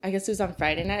I guess it was on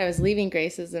Friday night. I was leaving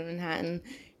Grace's in Manhattan,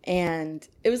 and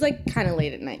it was like kind of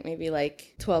late at night, maybe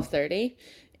like 12:30,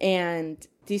 and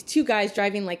these two guys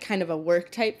driving like kind of a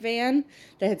work type van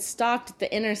that had stopped at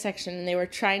the intersection, and they were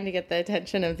trying to get the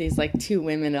attention of these like two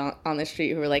women on the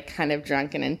street who were like kind of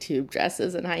drunken in tube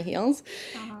dresses and high heels.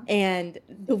 And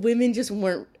the women just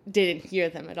didn't hear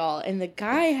them at all, and the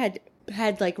guy had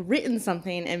like written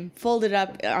something and folded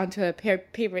up onto a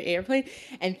paper airplane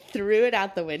and threw it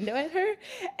out the window at her.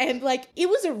 And like, it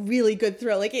was a really good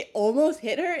throw. Like, it almost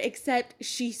hit her, except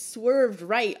she swerved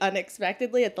right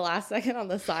unexpectedly at the last second on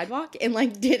the sidewalk and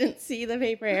like didn't see the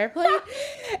paper airplane.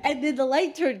 And then the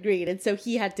light turned green, and so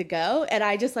he had to go. And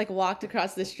I just like walked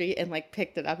across the street and like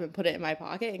picked it up and put it in my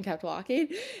pocket and kept walking.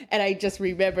 And I just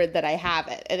remembered that I have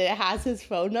it, and it has his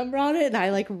phone number on it. And I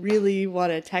like really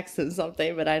want to text him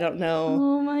something, but I don't know.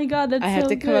 Oh my God, that's so good. I have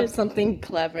to come up with something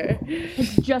clever.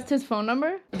 It's just his phone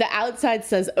number? The outside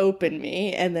says open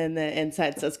me, and then the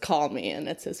inside says call me, and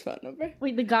it's his phone number.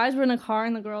 Wait, the guys were in a car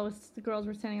and the girls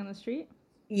were standing on the street?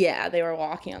 Yeah, they were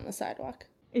walking on the sidewalk.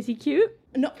 Is he cute?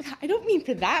 No, I don't mean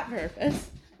for that purpose.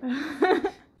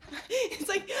 It's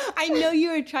like, I know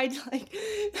you were trying to like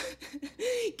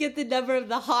get the number of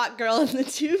the hot girl in the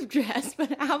tube dress,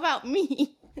 but how about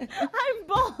me? I'm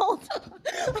bald.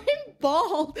 I'm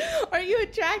bald. Are you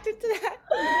attracted to that?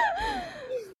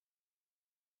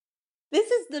 This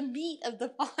is the meat of the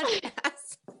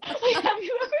podcast. Wait, have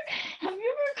you ever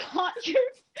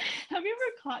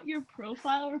caught your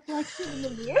profile reflection in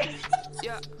the mirror?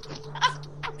 Yeah.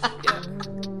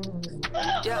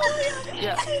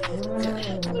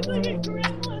 Looks like a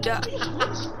gremlin.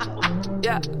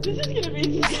 Yeah. This is gonna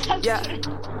be a disaster.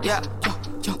 Yeah.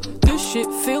 This shit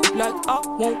feel like I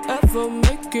won't ever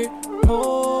make it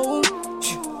home.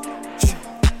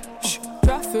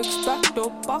 Traffic's backed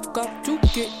up, I got to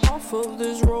get off of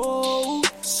this road.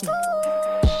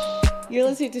 You're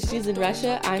listening to She's in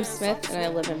Russia. I'm Smith, and I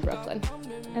live in Brooklyn.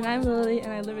 And I'm Lily,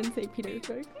 and I live in St.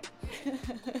 Petersburg,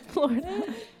 Florida.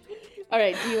 All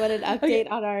right, do you want an update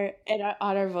on our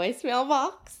voicemail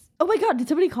box? Oh my God, did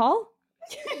somebody call?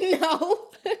 No.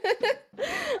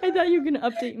 I thought you were going to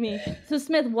update me. So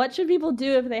Smith, what should people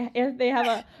do if they have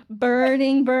a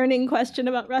burning question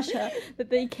about Russia that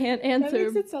they can't answer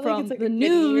that makes it sound from like it's like the a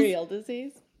news? venereal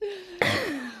disease.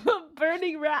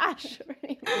 Burning rash.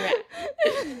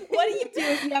 What do you do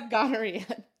if you have gonorrhea?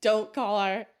 Don't call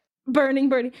our...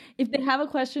 Burning. If they have a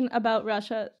question about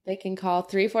Russia, they can call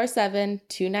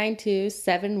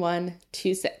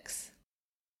 347-292-7126.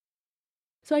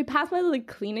 So I passed by the like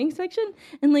cleaning section,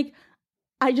 and like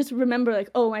I just remember like,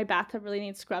 oh, my bathtub really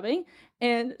needs scrubbing,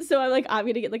 and so I'm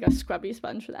gonna get like a scrubby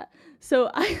sponge for that.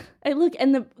 So I look,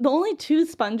 and the only two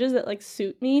sponges that like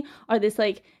suit me are this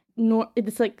like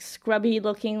this like scrubby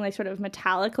looking, like sort of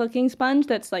metallic looking sponge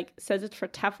that's like says it's for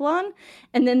Teflon,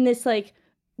 and then this like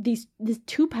this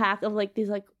 2-pack of like these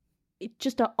like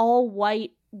just an all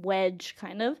white wedge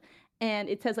kind of, and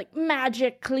it says like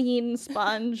magic clean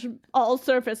sponge, all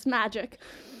surface magic,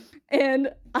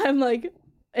 and I'm like,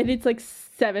 and it's like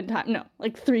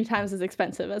 3 times as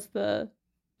expensive as the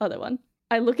other one.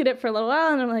 I look at it for a little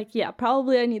while and I'm like, yeah,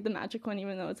 probably I need the magic one,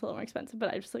 even though it's a little more expensive,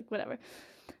 but I just like, whatever.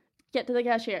 Get to the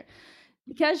cashier.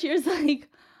 The cashier's like,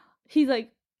 he's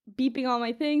like beeping all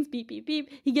my things, beep, beep, beep.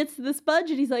 He gets to the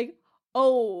sponge and he's like,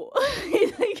 oh,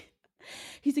 he's like,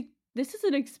 this is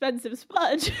an expensive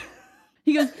sponge.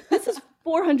 He goes, this is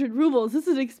 400 rubles. This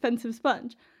is an expensive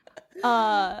sponge.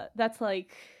 That's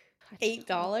like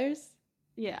 $8?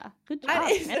 Yeah, good job.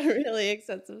 That is a really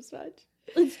expensive sponge.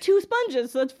 It's 2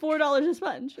 sponges, so that's $4 a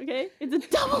sponge, okay? It's a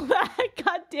double bag,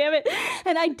 god damn it.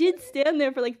 And I did stand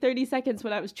there for like 30 seconds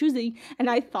when I was choosing, and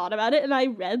I thought about it, and I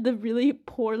read the really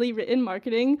poorly written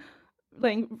marketing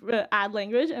ad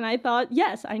language, and I thought,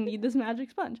 yes, I need this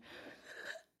magic sponge.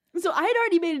 So I had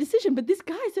already made a decision, but this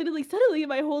guy suddenly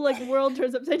my whole like world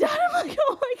turns upside down. I'm like,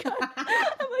 oh my God.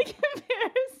 I'm like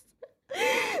embarrassed.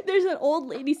 There's an old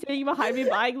lady standing behind me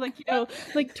buying like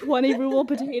 20 ruble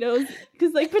potatoes,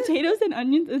 because like potatoes and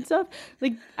onions and stuff,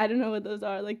 like I don't know what those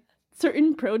are, like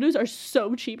certain produce are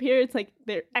so cheap here, it's like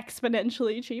they're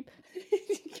exponentially cheap.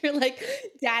 You're like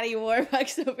Daddy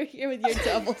Warbucks over here with your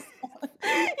double sauce.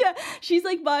 Yeah, she's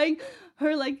like buying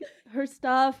her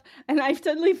stuff, and I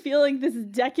suddenly feel like this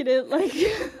decadent, like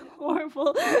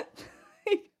horrible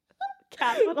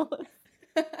capitalist.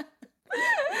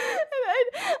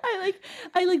 And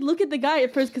I look at the guy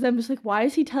at first because I'm just like, why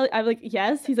is he telling? I'm like,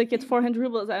 yes. He's like, it's 400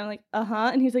 rubles. I'm like,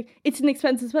 and he's like, it's an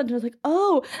expensive sponge. I was like,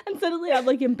 oh. And suddenly I'm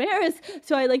like embarrassed,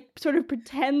 so I like sort of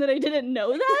pretend that I didn't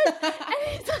know that.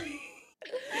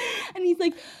 And he's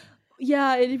like,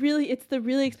 yeah, it's the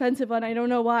really expensive one. I don't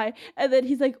know why. And then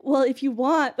he's like, well, if you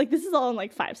want, like, this is all in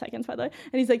like 5 seconds, by the way.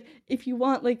 And he's like, if you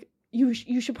want, like, you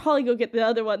should probably go get the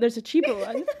other one. There's a cheaper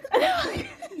one. And I'm like,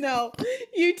 No,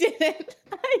 you didn't.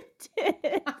 I did.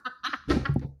 I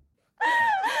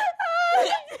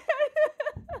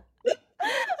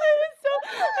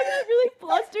got really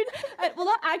flustered. Well,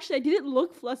 not actually, I didn't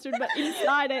look flustered, but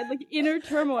inside I had like inner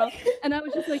turmoil. And I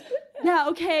was just like, yeah,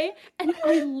 okay. And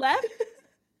I left.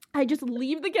 I just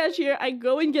leave the cashier. I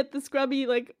go and get the scrubby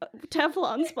like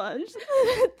Teflon sponge.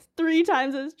 It's 3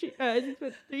 times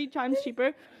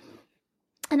cheaper.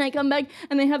 And I come back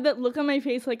and they have that look on my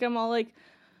face like I'm all like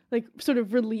sort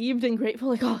of relieved and grateful,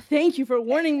 like, oh, thank you for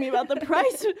warning me about the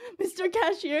price, Mr.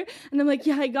 Cashier. And I'm like,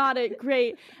 yeah, I got it,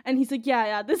 great. And he's like,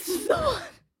 yeah, this is the one.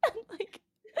 And like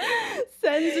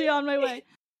sends me on my way.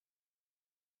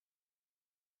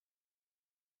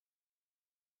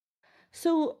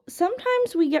 So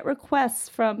sometimes we get requests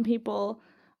from people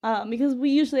because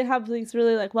we usually have these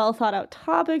really like well thought out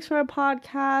topics for our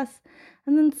podcast.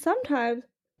 And then sometimes,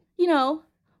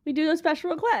 we do a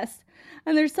special request.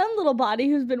 And there's some little body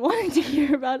who's been wanting to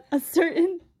hear about a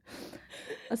certain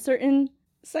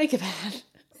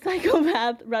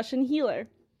Psychopath Russian healer.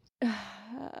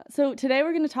 So today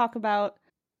we're going to talk about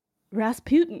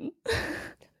Rasputin.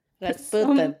 Rasputin.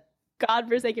 For some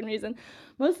godforsaken reason.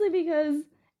 Mostly because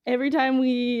every time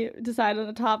we decide on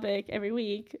a topic every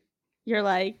week, you're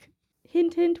like,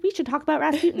 hint, hint, we should talk about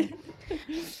Rasputin.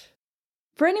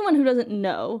 For anyone who doesn't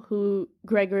know who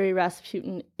Gregory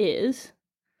Rasputin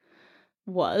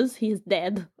he's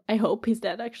dead. I hope he's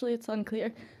dead, actually. It's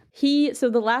unclear. So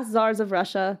the last czars of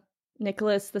Russia,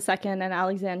 Nicholas II and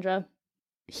Alexandra,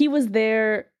 he was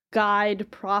their guide,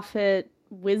 prophet,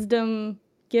 wisdom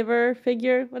giver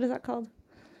figure. What is that called?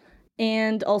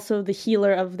 And also the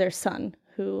healer of their son,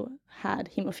 who had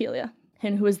hemophilia,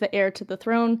 and who was the heir to the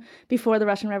throne before the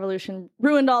Russian Revolution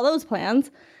ruined all those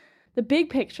plans. The big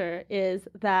picture is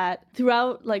that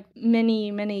throughout like many,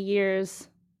 many years,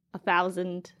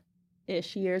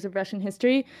 1,000-ish years of Russian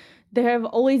history, there have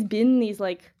always been these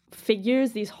like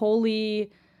figures, these holy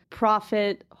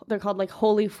prophet, they're called like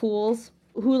holy fools,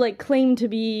 who like claim to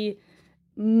be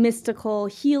mystical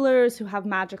healers, who have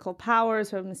magical powers,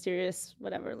 who have mysterious,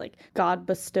 whatever, like God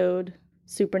bestowed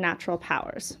supernatural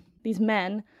powers. These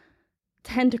men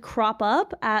tend to crop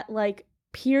up at like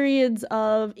periods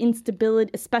of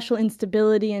instability, special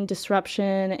instability and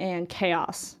disruption and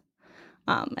chaos.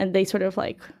 And they sort of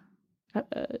like,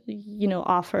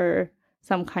 offer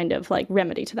some kind of like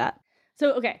remedy to that.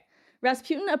 So, okay,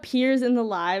 Rasputin appears in the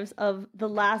lives of the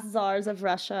last czars of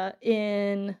Russia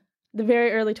in the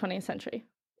very early 20th century.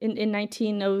 In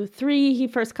 1903, he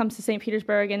first comes to St.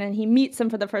 Petersburg, and then he meets them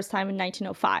for the first time in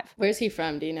 1905. Where's he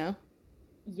from? Do you know?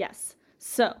 Yes.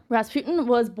 So, Rasputin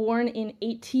was born in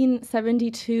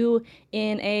 1872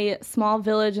 in a small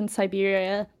village in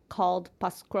Siberia called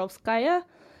Pokrovskaya.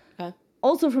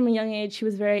 Also, from a young age, he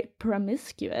was very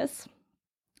promiscuous.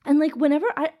 And, like,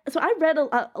 I read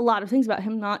a lot of things about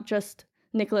him, not just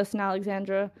Nicholas and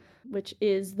Alexandra, which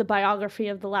is the biography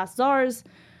of the last czars,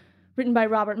 written by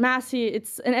Robert Massey.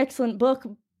 It's an excellent book.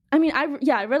 I mean, I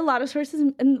read a lot of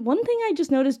sources, and one thing I just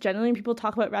noticed generally when people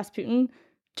talk about Rasputin,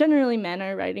 generally men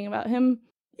are writing about him,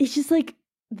 it's just like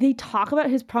they talk about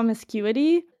his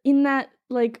promiscuity in that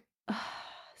like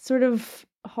sort of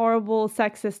horrible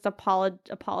sexist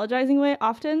apologizing way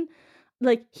often.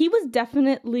 Like he was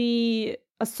definitely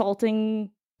assaulting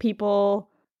people,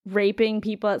 raping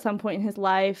people at some point in his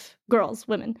life, girls,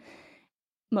 women,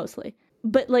 mostly.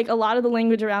 But like a lot of the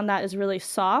language around that is really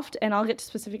soft, and I'll get to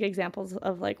specific examples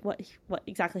of like what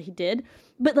exactly he did.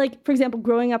 But like, for example,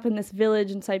 growing up in this village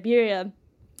in Siberia,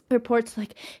 reports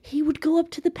like he would go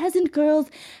up to the peasant girls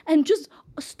and just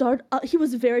start he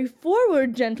was a very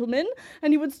forward gentleman,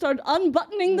 and he would start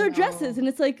unbuttoning their dresses, and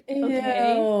it's like,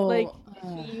 okay, like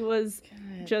he was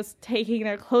just taking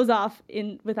their clothes off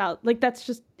without, like, that's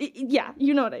just, yeah,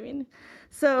 you know what I mean.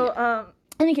 So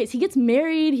in any case, he gets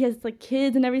married, he has like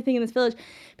kids and everything in this village,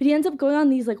 but he ends up going on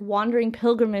these like wandering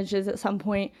pilgrimages at some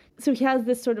point. So he has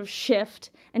this sort of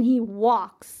shift, and he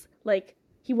walks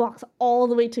all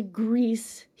the way to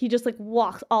Greece. He just like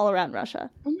walks all around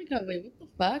Russia. Oh my god, wait, what the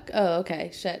fuck? Oh,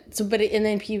 okay, shit. So, and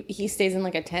then he stays in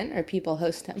like a tent, or people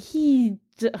host him?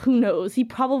 Who knows? He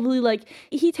probably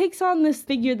he takes on this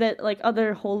figure that like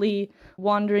other holy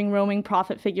wandering, roaming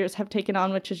prophet figures have taken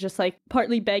on, which is just like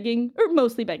partly begging, or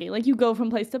mostly begging. Like you go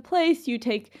from place to place, you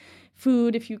take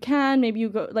food if you can, maybe you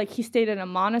go, like he stayed in a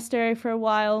monastery for a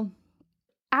while.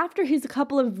 After his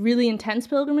couple of really intense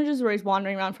pilgrimages where he's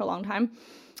wandering around for a long time,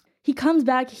 he comes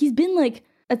back. He's been like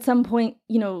at some point,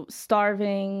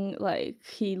 starving. Like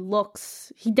he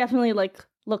definitely like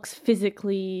looks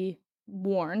physically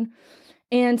worn.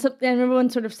 And everyone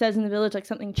sort of says in the village, like,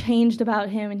 something changed about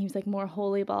him and he was, like, more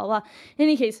holy, blah, blah, blah. In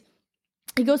any case,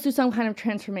 he goes through some kind of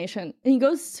transformation. And he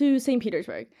goes to St.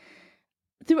 Petersburg.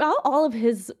 Throughout all of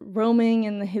his roaming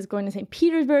and his going to St.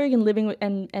 Petersburg and living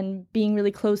and being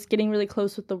really close, getting really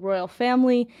close with the royal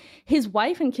family, his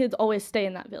wife and kids always stay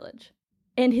in that village.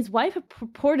 And his wife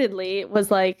purportedly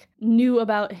was, like, knew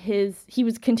about he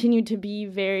was continued to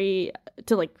be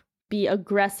be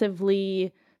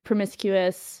aggressively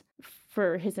promiscuous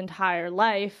for his entire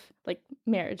life. Like,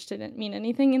 marriage didn't mean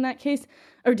anything in that case,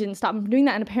 or didn't stop him from doing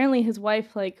that. And apparently his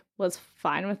wife, like, was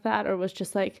fine with that, or was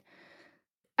just like,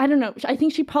 I don't know. I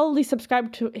think she probably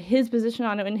subscribed to his position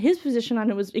on it, and his position on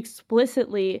it was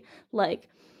explicitly, like,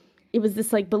 it was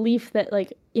this, like, belief that,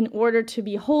 like, in order to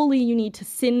be holy, you need to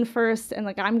sin first, and,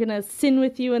 like, I'm gonna sin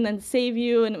with you and then save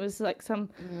you, and it was, like, some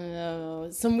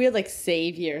weird, like,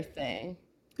 savior thing.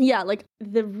 Yeah, like,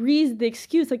 the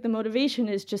excuse, like, the motivation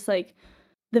is just, like,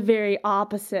 the very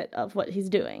opposite of what he's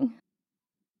doing.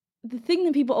 The thing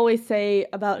that people always say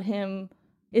about him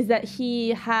is that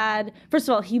first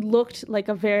of all, he looked like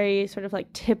a very sort of,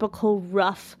 like, typical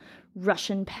rough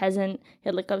Russian peasant. He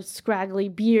had, like, a scraggly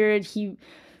beard. He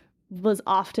was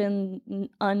often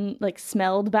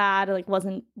smelled bad, or, like,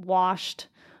 wasn't washed.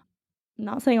 I'm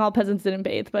not saying all peasants didn't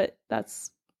bathe, but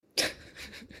that's...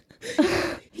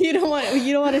 You don't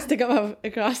want us to come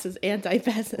across as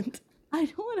anti-peasant. I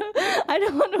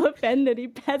don't want to offend any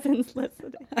peasants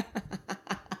listening.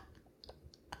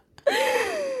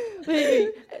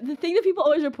 But the thing that people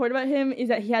always report about him is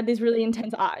that he had these really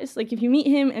intense eyes. Like, if you meet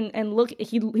him and look,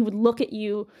 he would look at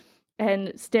you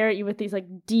and stare at you with these, like,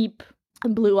 deep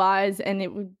blue eyes, and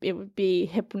it would be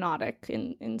hypnotic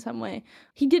in some way.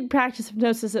 He did practice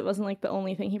hypnosis. It wasn't, like, the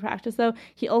only thing he practiced, though.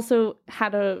 He also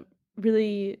had a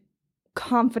really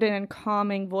confident and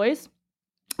calming voice,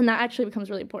 and that actually becomes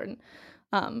really important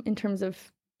in terms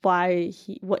of why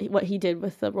what he did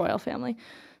with the royal family.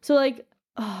 So, like,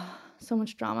 so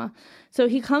much drama. So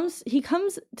he comes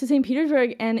to St.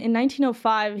 Petersburg, and in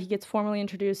 1905 he gets formally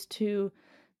introduced to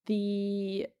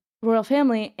the royal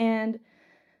family. And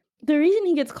the reason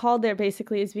he gets called there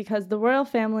basically is because the royal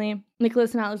family,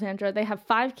 Nicholas and Alexandra, they have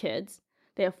 5 kids.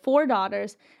 They have 4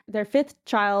 daughters. Their 5th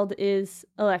child is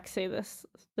Alexei, this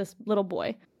little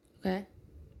boy. Okay.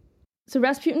 So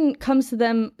Rasputin comes to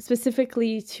them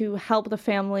specifically to help the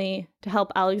family, to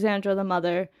help Alexandra, the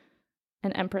mother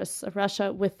and Empress of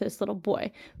Russia, with this little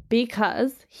boy,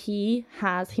 because he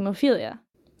has hemophilia.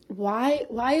 Why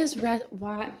is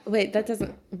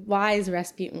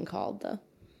Rasputin called, though?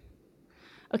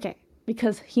 Okay,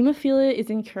 because hemophilia is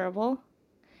incurable,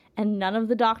 and none of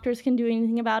the doctors can do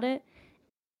anything about it.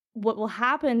 What will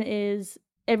happen is,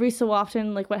 every so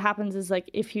often, like, what happens is,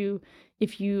 like, if you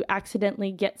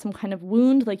accidentally get some kind of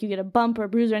wound, like you get a bump or a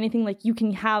bruise or anything, like, you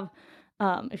can have,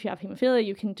 if you have hemophilia,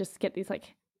 you can just get these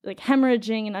like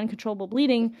hemorrhaging and uncontrollable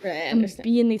bleeding, right, and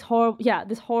be in this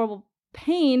horrible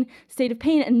state of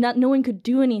pain, and no one could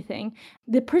do anything.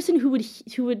 The person who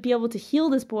would be able to heal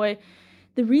this boy,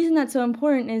 the reason that's so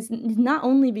important is not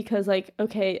only because, like,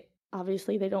 okay,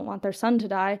 obviously they don't want their son to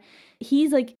die.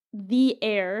 He's, like, the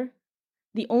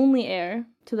only heir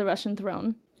to the Russian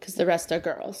throne. Because the rest are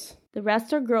girls. The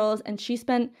rest are girls, and she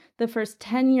spent the first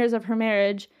 10 years of her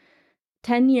marriage,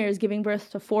 10 years giving birth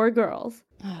to 4 girls.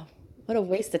 Oh, what a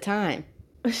waste of time.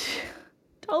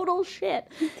 Total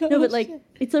shit. No, but, like,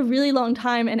 it's a really long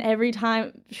time, and every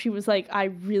time she was like, I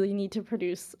really need to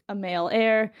produce a male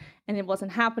heir, and it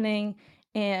wasn't happening.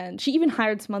 And she even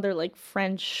hired some other, like,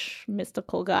 French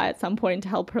mystical guy at some point to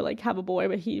help her, like, have a boy,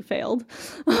 but he failed.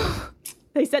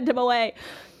 They sent him away.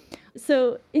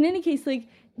 So in any case, like,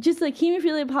 just, like,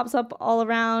 hemophilia pops up all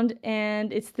around,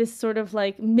 and it's this sort of,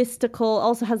 like,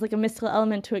 also has, like, a mystical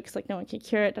element to it, because, like, no one can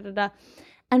cure it,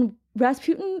 And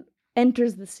Rasputin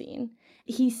enters the scene.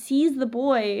 He sees the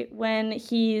boy when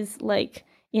he's, like,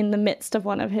 in the midst of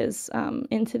one of his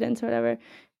incidents or whatever,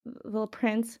 little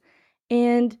prince,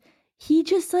 and he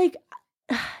just, like,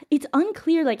 it's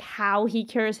unclear, like, how he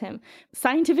cures him.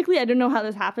 Scientifically, I don't know how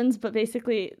this happens, but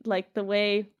basically, like, the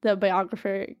way the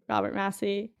biographer Robert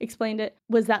Massey explained it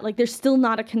was that, like, there's still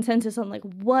not a consensus on, like,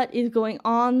 what is going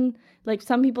on. Like,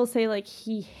 some people say, like,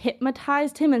 he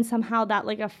hypnotized him and somehow that,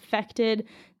 like, affected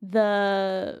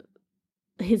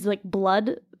his, like,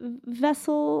 blood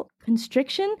vessel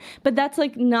constriction, but that's,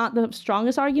 like, not the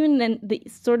strongest argument. And the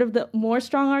sort of the more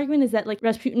strong argument is that, like,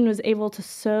 Rasputin was able to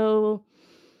so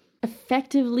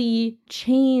effectively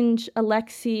change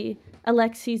Alexei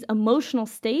Alexei's emotional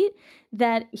state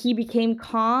that he became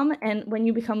calm. And when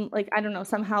you become like, I don't know,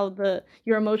 somehow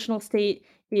your emotional state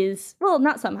is, well,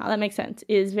 not somehow, that makes sense,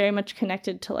 is very much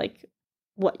connected to like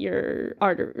what your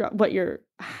I don't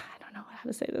know how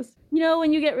to say this. You know,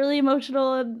 when you get really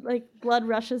emotional and like blood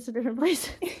rushes to different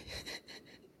places.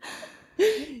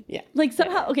 Yeah. Like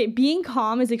somehow, okay, being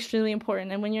calm is extremely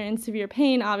important. And when you're in severe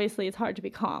pain, obviously it's hard to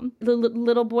be calm. The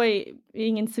little boy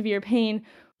being in severe pain,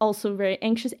 also very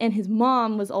anxious. And his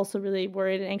mom was also really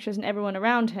worried and anxious, and everyone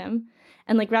around him.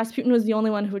 And like Rasputin was the only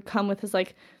one who would come with his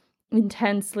like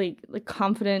intensely like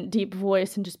confident, deep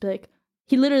voice and just be like,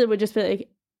 he literally would just be like,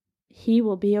 he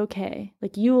will be okay.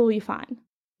 Like, you will be fine.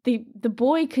 The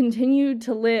boy continued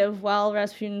to live while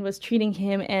Rasputin was treating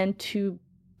him and to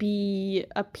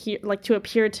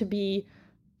appear to be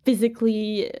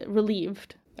physically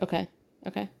relieved. Okay.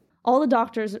 All the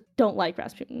doctors don't like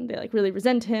Rasputin. They like really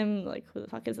resent him. Like, who the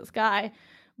fuck is this guy?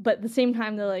 But at the same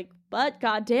time, they're like, but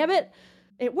god damn it,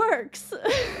 it works.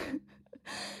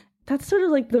 That's sort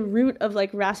of like the root of like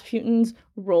Rasputin's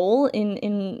role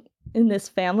in this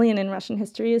family and in Russian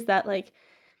history, is that like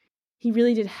he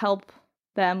really did help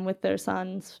them with their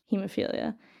son's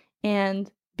hemophilia. And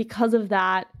because of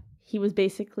that, he was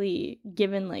basically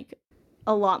given like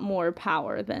a lot more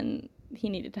power than he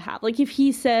needed to have. Like if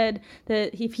he said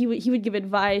that if he would give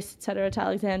advice, etc., to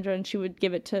Alexandra, and she would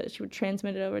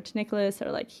transmit it over to Nicholas,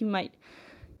 or like he might,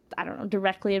 I don't know,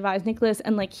 directly advise Nicholas,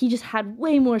 and like he just had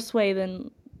way more sway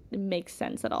than it makes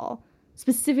sense at all,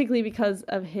 specifically because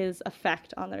of his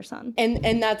effect on their son.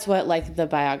 And that's what like the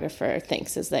biographer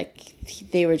thinks, is like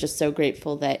they were just so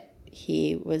grateful that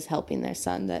he was helping their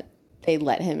son that they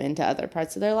let him into other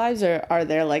parts of their lives. Or are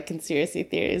there like conspiracy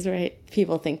theories where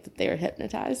people think that they were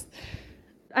hypnotized?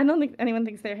 I don't think anyone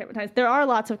thinks they're hypnotized. There are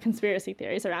lots of conspiracy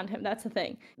theories around him. That's the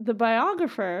thing. The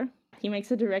biographer, he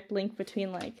makes a direct link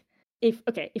between like, if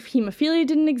hemophilia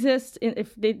didn't exist,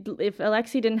 if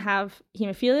Alexei didn't have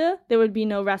hemophilia, there would be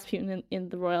no Rasputin in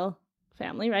the royal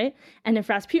family, right? And if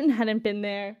Rasputin hadn't been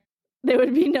there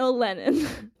would be no Lenin.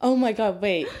 Oh my god,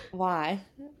 wait, why?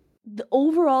 The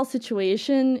overall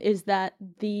situation is that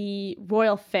the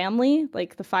royal family,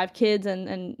 like the 5 kids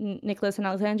and Nicholas and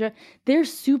Alexandra, they're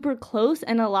super close,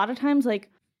 and a lot of times like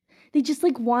they just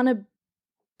like want to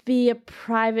be a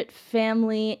private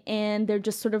family, and they're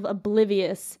just sort of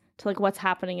oblivious to like what's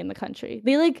happening in the country.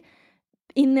 They like,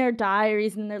 in their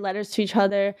diaries and their letters to each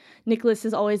other, Nicholas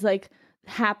is always like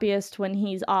happiest when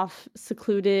he's off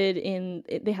secluded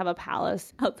they have a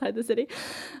palace outside the city.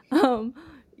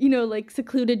 You know, like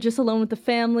secluded, just alone with the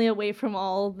family, away from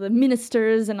all the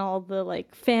ministers and all the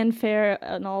like fanfare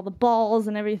and all the balls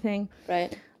and everything.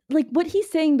 Right. Like what he's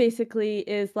saying basically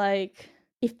is like,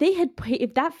 if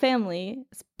that family,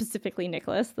 specifically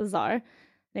Nicholas, the Tsar,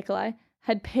 Nikolai,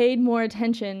 had paid more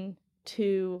attention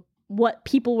to what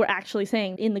people were actually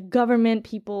saying in the government,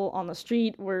 people on the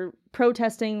street were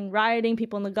protesting, rioting,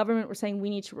 people in the government were saying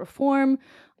we need to reform.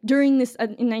 During this,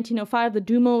 in 1905, the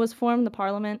Duma was formed, the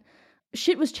parliament.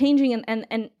 Shit was changing,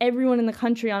 and everyone in the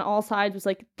country on all sides was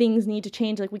like, things need to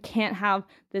change. Like, we can't have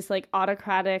this like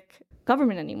autocratic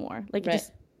government anymore. Like, right.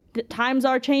 the times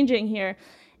are changing here.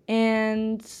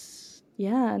 And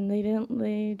yeah, and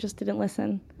they just didn't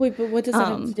listen. Wait, but what does that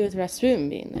have to do with Rasputin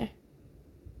being there?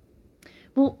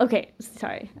 Well, okay,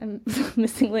 sorry, I'm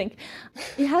missing link.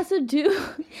 It has to do,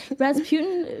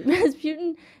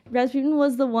 Rasputin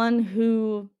was the one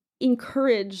who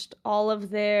encouraged all of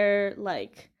their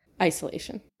like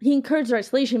isolation. He encouraged their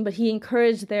isolation, but he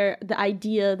encouraged the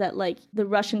idea that like the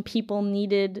Russian people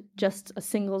needed just a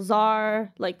single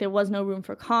czar, like there was no room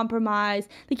for compromise.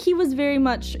 Like he was very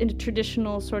much in a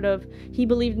traditional sort of, he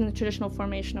believed in the traditional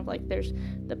formation of like there's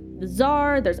the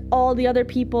czar, there's all the other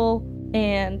people,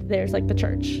 and there's like the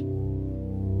church.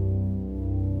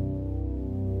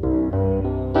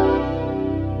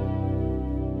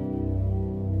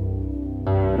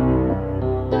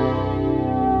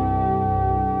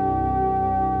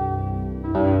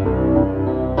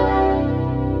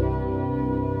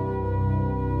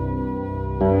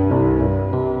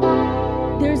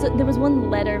 There was one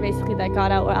letter basically that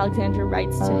got out where Alexandra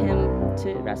writes to him,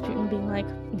 to Rasputin, being like,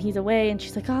 he's away, and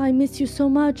she's like, oh, I miss you so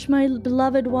much, my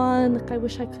beloved one, like I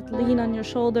wish I could lean on your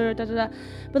shoulder, da da da.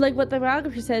 But like what the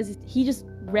biographer says, he just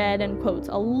read and quotes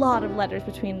a lot of letters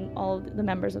between all of the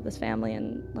members of this family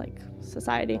and like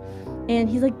society, and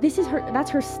he's like,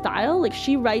 that's her style. Like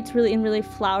she writes really in really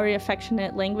flowery,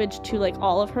 affectionate language to like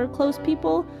all of her close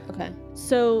people. Okay.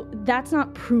 So that's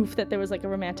not proof that there was like a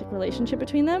romantic relationship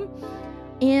between them.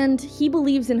 And he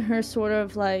believes in her sort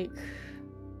of like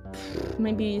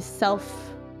maybe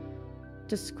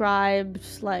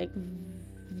self-described like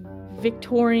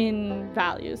Victorian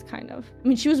values, kind of. I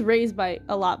mean, she was raised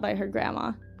a lot by her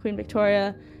grandma, Queen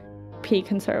Victoria, pretty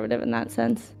conservative in that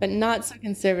sense. But not so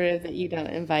conservative that you don't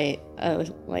invite a,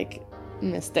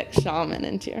 mystic shaman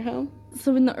into your home.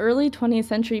 So in the early 20th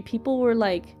century, people were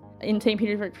like, in St.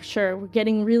 Petersburg for sure, were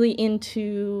getting really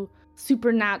into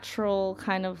supernatural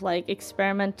kind of like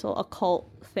experimental occult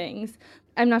things.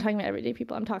 I'm not talking about everyday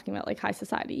people. I'm talking about like high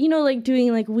society. You know, like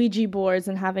doing like Ouija boards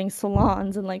and having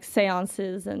salons and like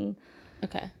seances and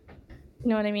okay. You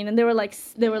know what I mean? And there were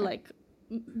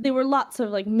lots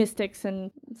of like mystics and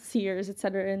seers,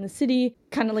 etc. in the city,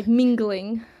 kind of like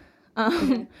mingling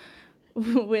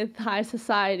with high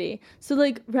society. So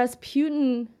like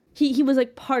Rasputin, he was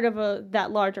like part of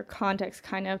that larger context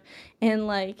kind of, and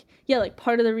like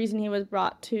part of the reason he was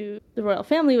brought to the royal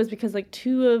family was because like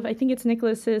two of, I think it's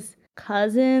Nicholas's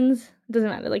cousins, it doesn't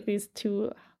matter, like these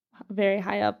two very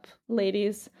high up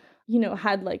ladies, you know,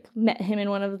 had like met him in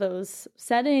one of those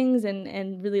settings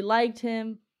and really liked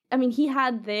him. I mean, he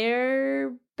had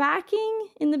their backing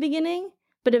in the beginning,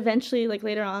 but eventually, like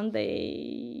later on,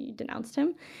 they denounced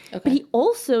him. Okay. But he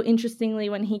also, interestingly,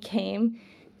 when he came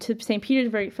to St.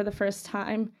 Petersburg for the first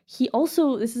time, he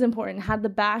also, this is important, had the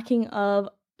backing of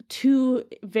two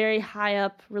very high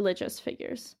up religious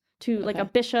figures, like a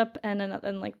bishop and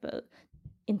like the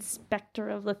inspector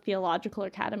of the theological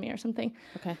academy or something.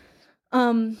 Okay.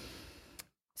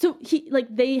 So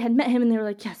they had met him and they were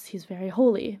like, yes, he's very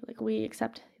holy. Like, we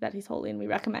accept that he's holy and we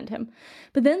recommend him.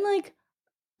 But then, like,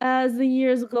 as the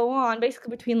years go on, basically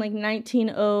between like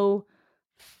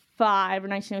 1905 or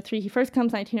 1903, he first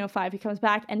comes 1905, he comes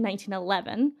back in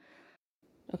 1911.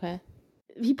 Okay.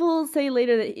 People say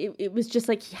later that it was just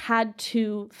like he had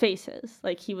two faces.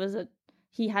 Like he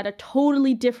had a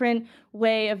totally different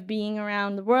way of being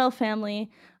around the royal family.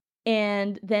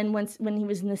 And then when he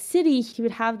was in the city, he would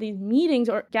have these meetings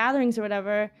or gatherings or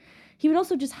whatever. He would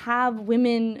also just have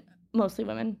women, mostly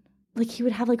women, like he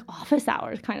would have like office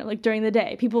hours kind of like during the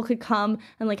day. People could come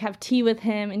and like have tea with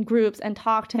him in groups and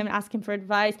talk to him, ask him for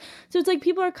advice. So it's like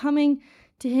people are coming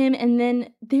to him, and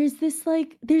then there's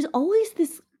always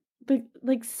this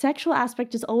like sexual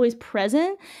aspect is always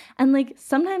present. And like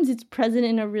sometimes it's present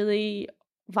in a really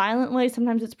violent way.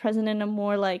 Sometimes it's present in a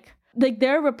more like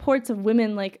there are reports of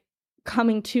women like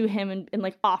coming to him and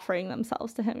like offering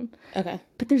themselves to him. Okay.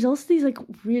 But there's also these like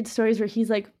weird stories where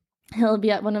he'll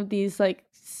be at one of these like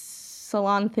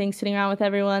salon things sitting around with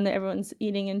everyone, that everyone's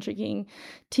eating and drinking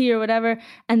tea or whatever,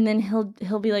 and then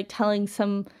he'll be like telling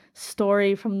some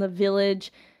story from the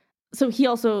village. So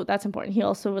that's important. He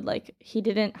also would like, he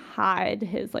didn't hide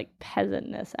his like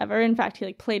peasantness ever. In fact, he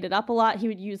like played it up a lot. He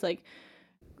would use like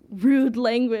rude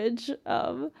language,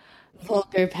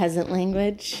 vulgar peasant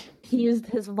language. He used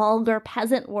his vulgar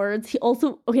peasant words. He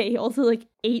also like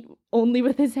ate only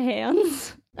with his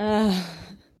hands.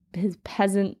 His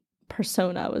peasant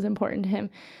persona was important to him.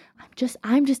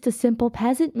 I'm just a simple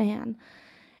peasant man.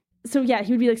 So yeah,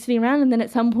 he would be like sitting around, and then at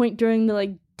some point during the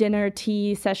like dinner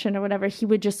tea session or whatever, he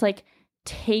would just like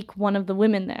take one of the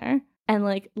women there and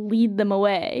like lead them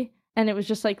away. And it was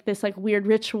just like this like weird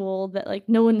ritual that like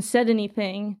no one said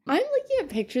anything. I'm looking at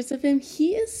pictures of him.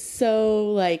 He is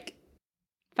so like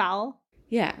foul.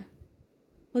 Yeah.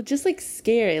 Well, just like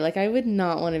scary. Like I would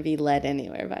not want to be led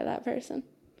anywhere by that person.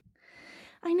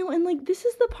 I know, and like this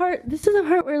is the part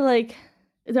where like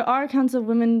there are accounts of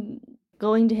women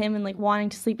going to him and like wanting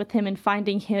to sleep with him and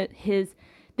finding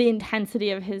the intensity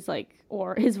of his like,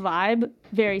 or his vibe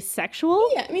very sexual.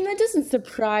 Yeah, I mean that doesn't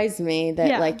surprise me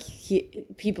that like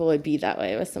people would be that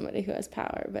way with somebody who has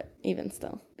power, but even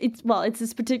still. It's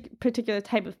this particular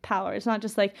type of power. It's not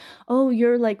just like, oh,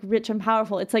 you're like rich and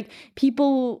powerful. It's like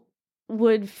people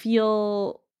would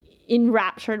feel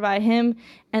enraptured by him,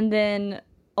 and then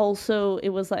also it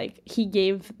was like he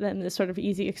gave them this sort of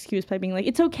easy excuse by being like,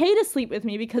 it's okay to sleep with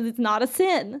me because it's not a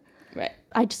sin. Right.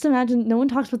 I just imagine no one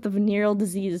talks about the venereal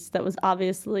disease that was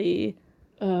obviously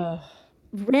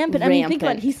rampant. I mean, think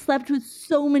about it. He slept with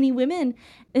so many women,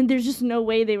 and there's just no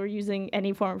way they were using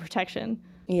any form of protection.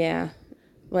 Yeah.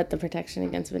 What the protection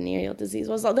against venereal disease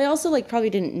was. They also like probably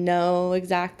didn't know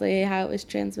exactly how it was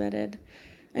transmitted.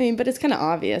 I mean, but it's kind of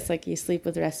obvious. Like you sleep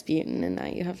with Rasputin and now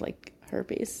you have like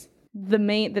herpes.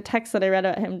 The texts that I read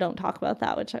about him don't talk about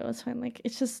that, which I always find like,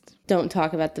 it's just... Don't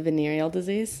talk about the venereal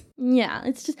disease? Yeah,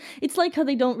 it's like how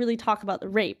they don't really talk about the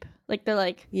rape. Like, they're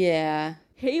like... Yeah.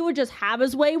 He would just have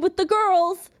his way with the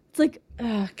girls. It's like...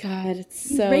 Oh, God,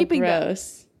 it's so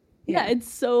gross. Yeah,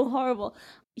 it's so horrible.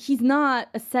 He's not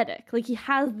ascetic. Like, he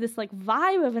has this, like,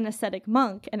 vibe of an ascetic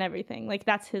monk and everything. Like,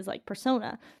 that's his, like,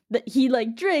 persona. That he,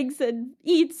 like, drinks and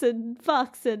eats and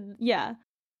fucks and, yeah.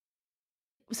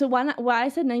 So why I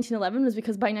said 1911 was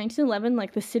because by 1911,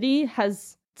 like, the city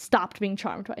has stopped being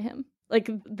charmed by him. Like,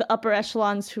 the upper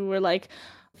echelons who were like,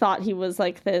 thought he was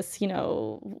like this, you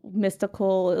know,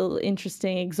 mystical,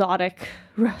 interesting, exotic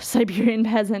Siberian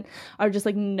peasant are just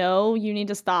like, no, you need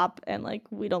to stop, and like,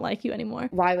 we don't like you anymore.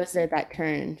 Why was there that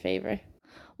turn in favor?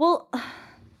 Well,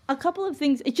 a couple of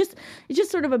things. It's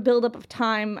just sort of a buildup of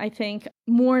time, I think.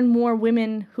 More and more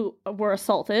women who were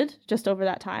assaulted just over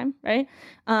that time, right?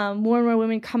 More and more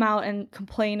women come out and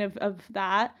complain of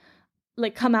that,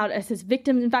 like, come out as his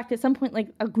victims. In fact, at some point, like,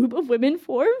 a group of women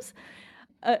forms.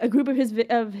 A group of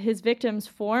his victims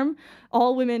form,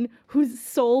 all women whose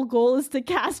sole goal is to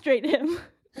castrate him.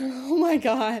 Oh my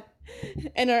God.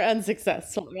 And are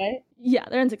unsuccessful, right? Yeah,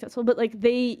 they're unsuccessful, but like,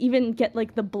 they even get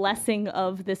like the blessing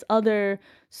of this other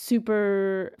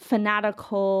super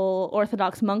fanatical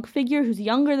Orthodox monk figure who's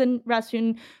younger than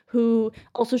Rasputin, who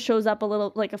also shows up a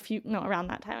little, like, around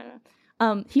that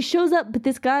time. He shows up, but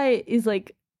this guy is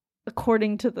like,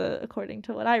 according to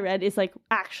what I read, is like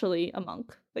actually a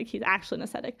monk. Like, he's actually an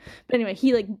ascetic. But anyway,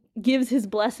 he like gives his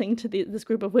blessing to this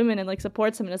group of women and like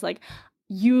supports them and is like,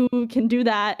 you can do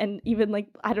that. And even like,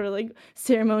 I don't know, like,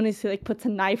 ceremoniously like puts a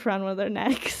knife around one of their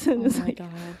necks. And oh my God.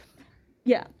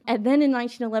 Yeah. And then in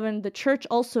 1911, the church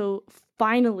also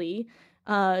finally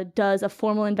does a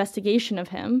formal investigation of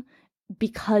him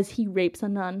because he rapes a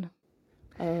nun.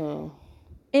 Oh.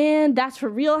 And that's for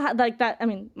real. Like, that, I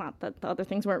mean, not that the other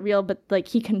things weren't real, but like,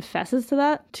 he confesses to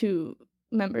that to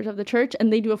members of the church,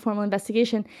 and they do a formal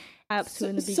investigation up to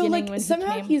in the beginning, like, when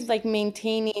somehow he came. He's like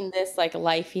maintaining this like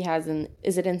life he has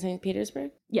is it in St.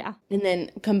 Petersburg? Yeah. And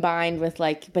then combined with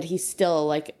like, but he's still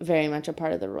like very much a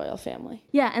part of the royal family.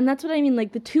 Yeah, and that's what I mean.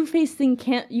 Like, the two-faced thing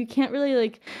you can't really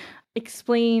like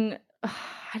explain.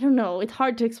 I don't know. It's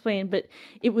hard to explain, but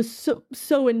it was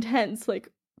so intense. Like,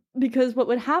 because what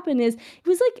would happen is, it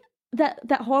was like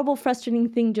that horrible, frustrating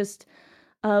thing just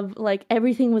of like,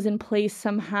 everything was in place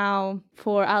somehow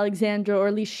for Alexandra, or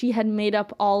at least she had made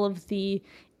up all of the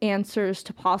answers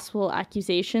to possible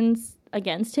accusations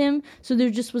against him. So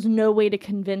there just was no way to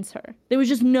convince her. There was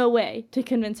just no way to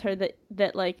convince her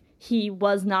that like, he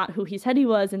was not who he said he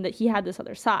was, and that he had this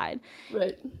other side.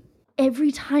 Right.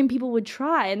 Every time people would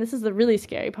try, and this is the really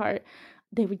scary part,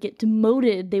 they would get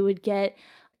demoted. They would get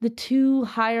the two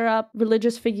higher up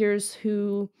religious figures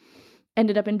who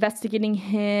ended up investigating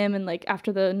him, and like,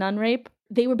 after the nun rape,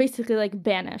 they were basically like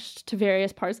banished to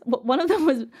various parts. One of them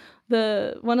was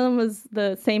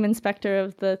the same inspector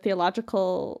of the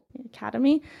theological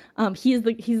academy. He's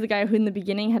the guy who in the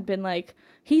beginning had been like,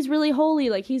 he's really holy,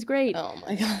 like, he's great. Oh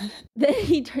my God. Then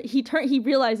he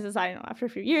realizes, I don't know, after a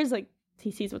few years, like, he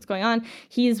sees what's going on.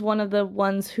 He's one of the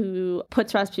ones who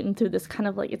puts Rasputin through this kind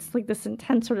of like, it's like this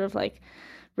intense sort of like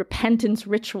repentance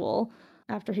ritual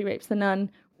after he rapes the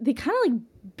nun. They kind of like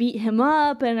beat him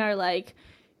up and are like,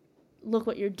 look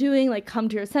what you're doing, like, come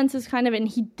to your senses, kind of. And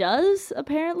he does,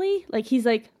 apparently. Like, he's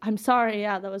like, I'm sorry,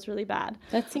 yeah, that was really bad.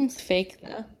 That seems fake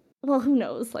though. Well, who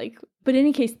knows? Like, but in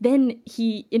any case, then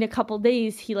he, in a couple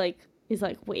days, he like is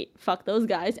like, wait, fuck those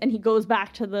guys. And he goes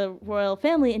back to the royal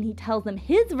family and he tells them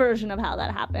his version of how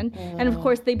that happened. Oh. And of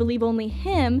course, they believe only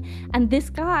him. And this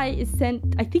guy is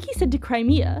sent, I think he's sent to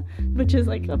Crimea, which is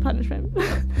like a punishment.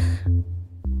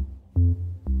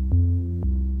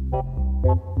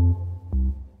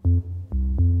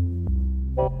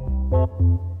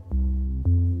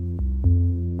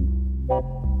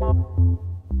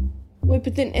 Wait,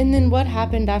 but then what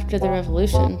happened after the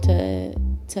revolution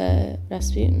to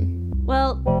Rasputin?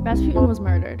 Well, Rasputin was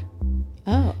murdered.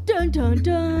 Oh. Dun dun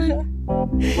dun.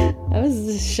 That was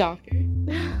a shocker.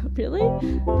 Really?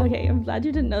 Okay, I'm glad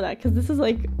you didn't know that, because this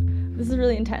is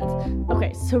really intense.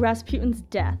 Okay, so Rasputin's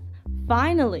death.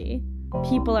 Finally,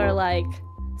 people are like,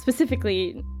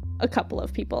 specifically a couple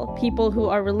of people who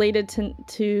are related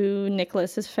to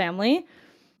Nicholas's family,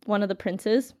 one of the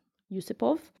princes,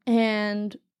 Yusupov,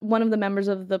 and one of the members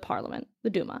of the parliament, the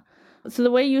Duma. So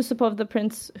the way Yusupov, the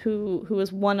prince who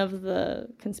was one of the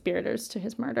conspirators to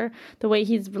his murder, the way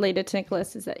he's related to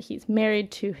Nicholas is that he's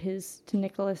married to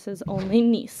Nicholas's only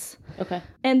niece. Okay.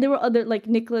 And there were other, like,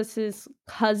 Nicholas's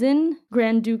cousin,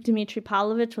 Grand Duke Dmitry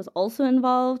Pavlovich, was also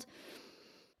involved.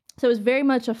 So it was very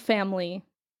much a family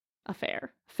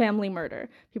affair, family murder.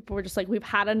 People were just like, we've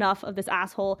had enough of this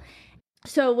asshole.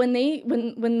 So when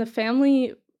the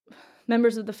family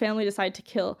members of the family decide to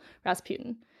kill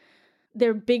Rasputin,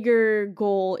 their bigger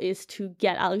goal is to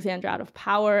get Alexandra out of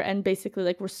power and basically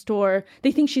like restore.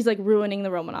 They think she's like ruining the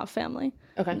Romanov family.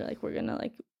 Okay. And they're like, we're gonna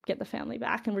like get the family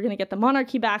back and we're gonna get the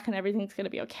monarchy back and everything's gonna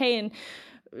be okay and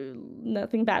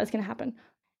nothing bad is gonna happen.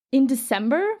 In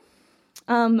December,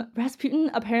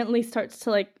 Rasputin apparently starts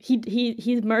to like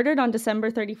he's murdered on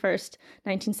December 31st,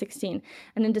 1916,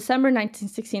 and in December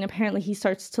 1916, apparently he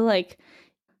starts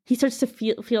to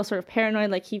feel sort of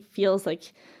paranoid, like he feels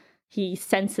like he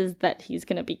senses that he's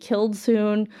gonna be killed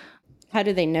soon. How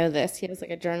do they know this? He has like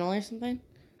a journal or something?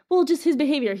 Well, just his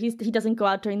behavior. He doesn't go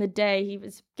out during the day. He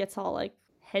gets all like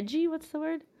hedgy. What's the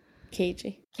word?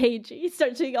 Cagey. He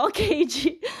starts being all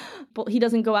cagey. But he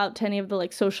doesn't go out to any of the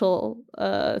like social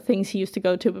things he used to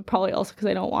go to, but probably also because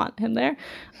I don't want him there.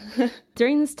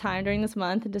 During this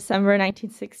month, in December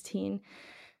 1916,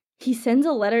 he sends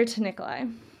a letter to Nikolai.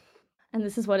 And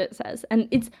this is what it says. And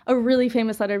it's a really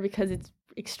famous letter because it's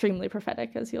extremely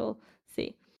prophetic, as you'll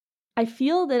see. I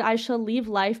feel that I shall leave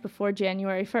life before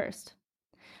January 1st.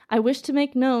 I wish to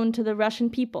make known to the Russian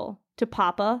people, to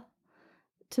Papa,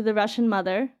 to the Russian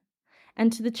mother,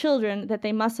 and to the children that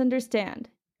they must understand.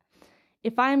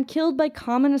 If I am killed by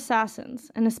common assassins,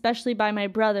 and especially by my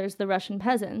brothers, the Russian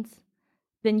peasants,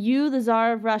 then you, the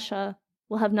Tsar of Russia,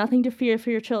 will have nothing to fear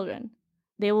for your children.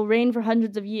 They will reign for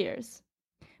hundreds of years.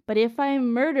 But if I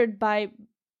am murdered by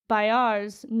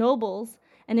boyars, nobles,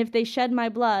 and if they shed my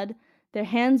blood, their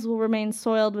hands will remain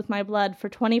soiled with my blood for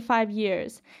 25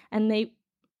 years, and they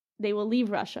will leave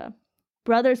Russia.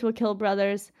 Brothers will kill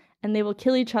brothers, and they will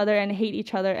kill each other and hate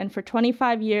each other, and for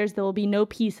 25 years there will be no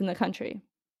peace in the country.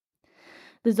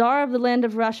 The Tsar of the land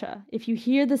of Russia, if you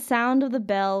hear the sound of the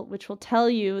bell which will tell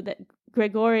you that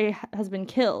Grigory has been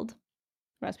killed,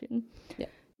 Rasputin,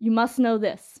 you must know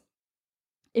this.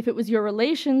 If it was your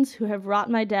relations who have wrought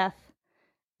my death,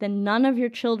 then none of your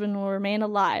children will remain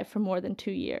alive for more than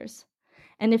 2 years.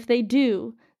 And if they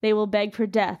do, they will beg for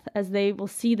death, as they will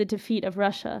see the defeat of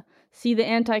Russia, see the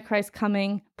Antichrist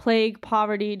coming, plague,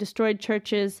 poverty, destroyed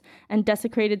churches, and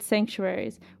desecrated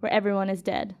sanctuaries where everyone is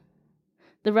dead.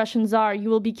 The Russian Tsar, you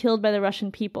will be killed by the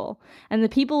Russian people, and the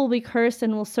people will be cursed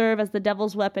and will serve as the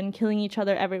devil's weapon, killing each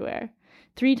other everywhere.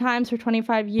 3 times for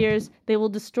 25 years, they will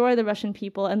destroy the Russian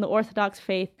people and the Orthodox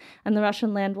faith, and the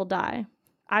Russian land will die.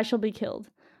 I shall be killed.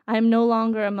 I am no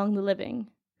longer among the living.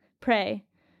 Pray,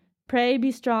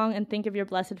 be strong, and think of your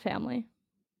blessed family.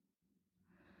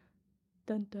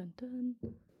 Dun, dun, dun.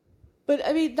 But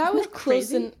I mean, that was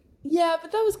close. But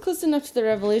that was close enough to the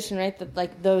revolution, right? That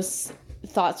like those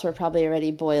thoughts were probably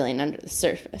already boiling under the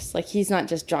surface. Like he's not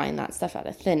just drawing that stuff out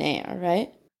of thin air,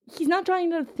 right? He's not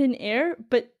drawing it out of thin air,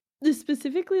 but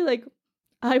specifically like,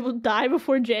 I will die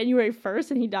before January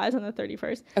 1st, and he dies on the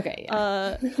 31st. Okay,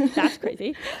 yeah. That's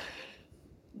crazy.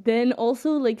 Then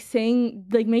also like saying,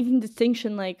 like making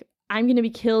distinction, like I'm going to be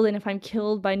killed, and if I'm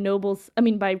killed by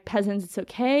by peasants, it's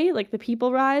okay, like the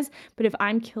people rise, but if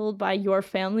I'm killed by your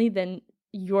family, then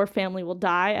your family will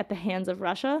die at the hands of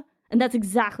Russia. And that's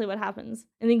exactly what happens,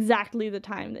 and exactly the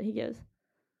time that he gives.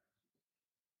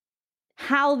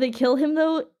 How they kill him,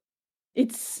 though,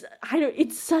 it's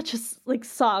such a like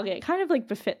saga. It kind of like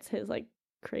befits his like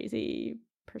crazy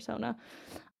persona.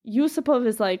 Yusupov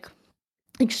is like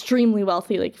extremely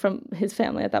wealthy, like from his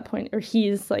family at that point, or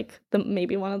he's like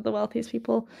maybe one of the wealthiest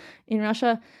people in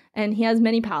Russia, and he has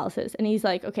many palaces. And he's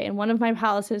like, okay, in one of my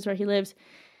palaces where he lives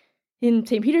in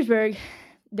St. Petersburg,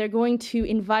 they're going to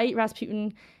invite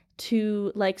Rasputin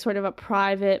to like sort of a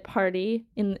private party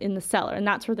in the cellar, and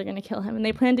that's where they're going to kill him. And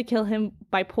they plan to kill him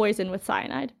by poison with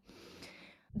cyanide.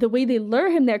 The way they lure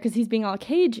him there, because he's being all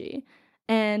cagey,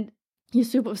 and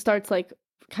Yusupov starts like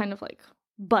kind of like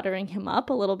buttering him up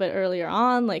a little bit earlier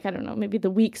on, like I don't know, maybe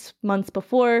the months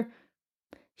before,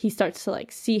 he starts to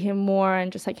like see him more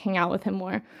and just like hang out with him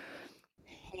more.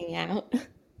 Hang out.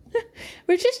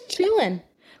 We're just chilling.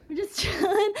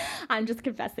 I'm just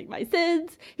confessing my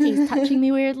sins. He's touching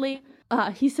me weirdly.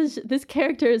 He says this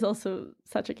character is also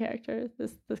such a character.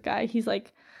 This guy, he's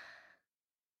like,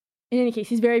 in any case,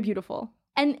 he's very beautiful,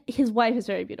 and his wife is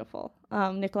very beautiful,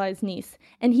 Nikolai's niece.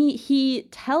 And he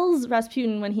tells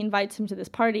Rasputin when he invites him to this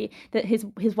party that his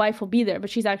wife will be there, but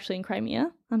she's actually in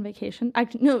Crimea on vacation.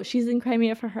 No, she's in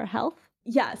Crimea for her health.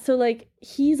 Yeah, so like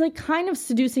he's like kind of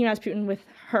seducing Rasputin with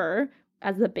her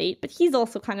as the bait, but he's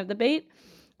also kind of the bait.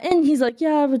 And he's like,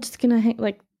 yeah, we're just gonna hang,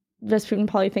 like, Rasputin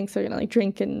probably thinks they're gonna, like,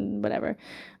 drink and whatever,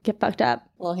 get fucked up.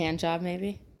 A little hand job,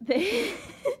 maybe. They,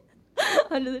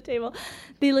 under the table.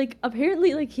 They, like,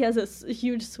 apparently, like, he has a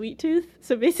huge sweet tooth.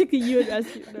 So basically, you and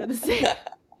Rasputin are the same.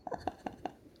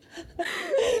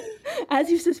 As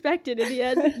you suspected, in the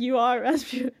end, you are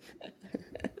Rasputin.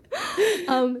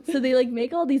 So they, like,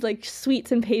 make all these, like,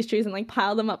 sweets and pastries and, like,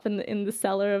 pile them up in the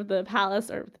cellar of the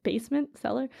palace, or the basement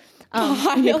cellar.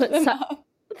 Pile them up.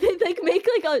 They like make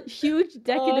like a huge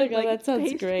decadent like that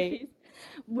sounds pastries, great.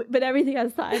 but everything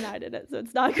has cyanide in it, so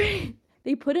it's not great.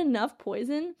 They put enough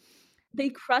poison they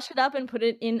crush it up and put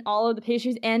it in all of the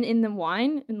pastries and in the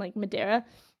wine, in like Madeira.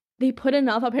 They put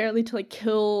enough apparently to like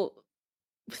kill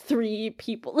 3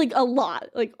 people, like a lot,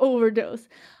 like overdose.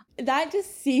 That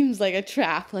just seems like a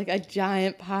trap, like a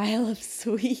giant pile of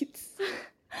sweets.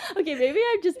 Okay, maybe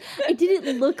it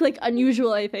didn't look like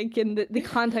unusual, I think, in the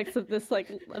context of this,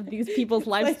 like, of these people's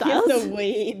lifestyles. Like you have to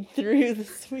wade through the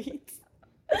sweets.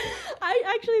 I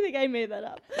actually think I made that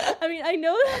up. I mean,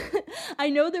 I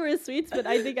know there were sweets, but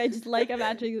I think I just like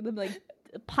imagining them like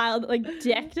piled, like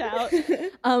decked out.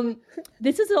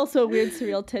 This is also a weird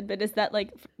surreal tidbit, is that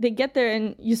like they get there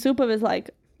and Yusupov is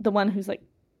like the one who's like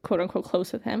quote unquote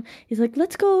close with him. He's like,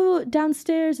 let's go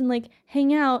downstairs and like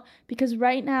hang out because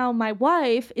right now my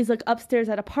wife is like upstairs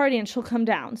at a party and she'll come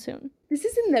down soon. This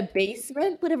is in the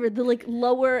basement? Whatever, the like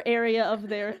lower area of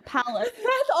their palace.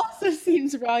 That also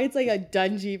seems wrong. It's like a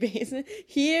dungy basement.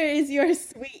 Here is your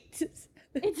suite. It's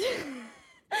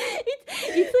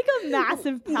like a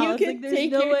massive palace. You can like,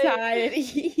 take no your way. time and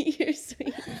eat your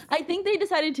sweet. I think they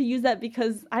decided to use that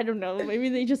because, I don't know, maybe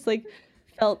they just like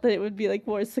felt that it would be like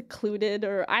more secluded,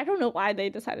 or I don't know why they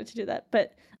decided to do that,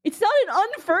 but it's not an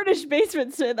unfurnished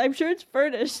basement, Sid. I'm sure it's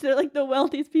furnished. They're like the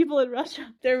wealthiest people in Russia.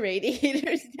 There are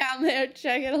radiators down there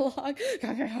chugging along.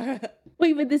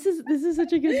 Wait, but this is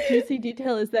such a good juicy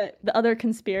detail, is that the other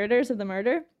conspirators of the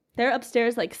murder, they're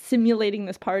upstairs like simulating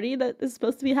this party that is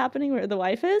supposed to be happening where the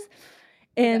wife is,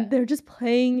 and they're just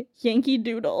playing Yankee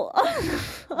Doodle.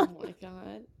 Oh my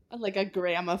god. Like a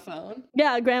gramophone.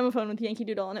 Yeah, a gramophone with Yankee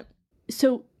Doodle on it.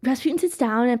 So Rasputin sits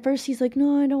down, and at first he's like,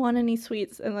 no, I don't want any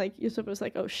sweets. And like Yusuf was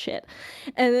like, oh shit.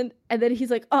 And then he's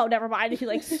like, oh, never mind. He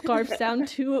like scarfs down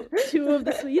two of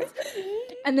the sweets.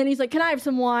 And then he's like, can I have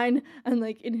some wine? And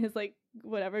like in his like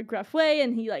whatever gruff way,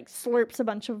 and he like slurps a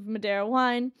bunch of Madeira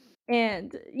wine.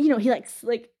 And he it's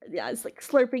like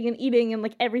slurping and eating, and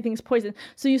like everything's poison.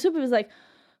 So Yusuf was like,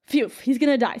 phew, he's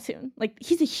gonna die soon. Like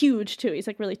he's a huge too. He's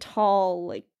like really tall,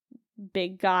 like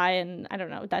big guy, and I don't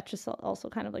know, that's just also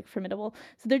kind of like formidable.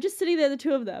 So they're just sitting there, the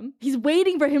two of them. He's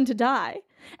waiting for him to die,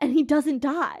 and he doesn't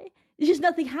die. It's just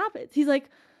nothing happens. He's like,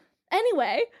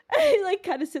 anyway, and he like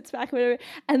kind of sits back or whatever,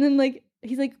 and then like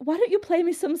he's like, why don't you play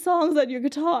me some songs on your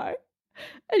guitar?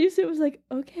 And Yusuf was like,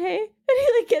 okay. And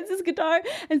he like gets his guitar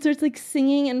and starts like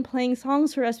singing and playing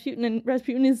songs for Rasputin, and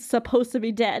Rasputin is supposed to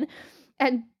be dead.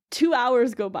 And 2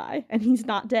 hours go by and he's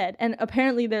not dead. And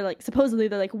apparently supposedly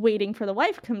they're like waiting for the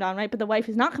wife to come down, right? But the wife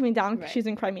is not coming down because she's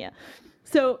in Crimea.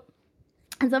 So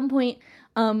at some point,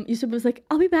 Yusuf was like,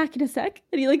 I'll be back in a sec.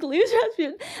 And he like leaves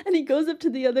Rasputin, and he goes up to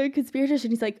the other conspirators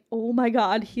and he's like, oh my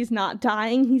God, he's not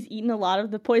dying. He's eaten a lot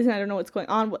of the poison. I don't know what's going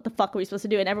on. What the fuck are we supposed to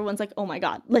do? And everyone's like, oh my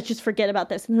God, let's just forget about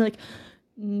this. And they're like,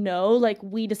 no, like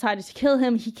we decided to kill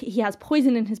him. He has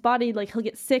poison in his body. Like he'll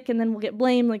get sick and then we'll get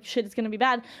blamed. Like shit, it's going to be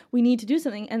bad. We need to do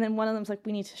something. And then one of them's like,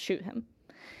 we need to shoot him.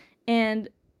 And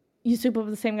Yusupov,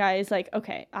 the same guy, is like,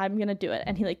 okay, I'm going to do it.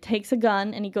 And he like takes a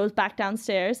gun and he goes back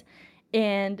downstairs,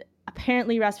 and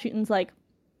apparently Rasputin's like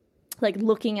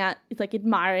looking at, it's like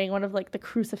admiring one of like the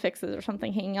crucifixes or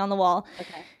something hanging on the wall.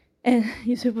 Okay. And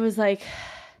Yusupov was like,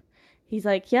 he's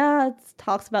like, yeah, it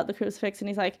talks about the crucifix. And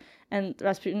he's like, and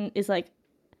Rasputin is like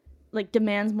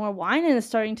demands more wine and is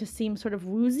starting to seem sort of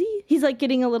woozy. He's like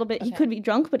getting a little bit, he could be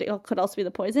drunk, but it could also be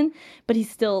the poison, but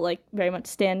he's still like very much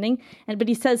standing. But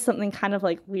he says something kind of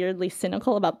like weirdly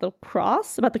cynical about the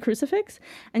cross, about the crucifix.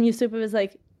 And Yusupov is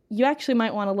like, you actually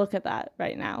might want to look at that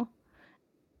right now.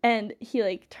 And he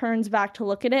like turns back to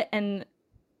look at it. And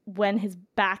when his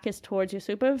back is towards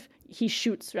Yusupov, he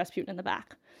shoots Rasputin in the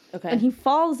back. Okay. And he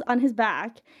falls on his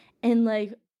back, and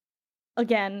like,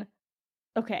 again,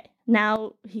 okay,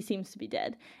 now he seems to be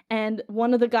dead. And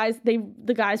one of the guys,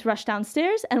 the guys rush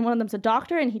downstairs, and one of them's a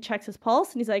doctor, and he checks his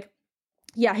pulse, and he's like,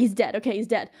 yeah, he's dead. Okay, he's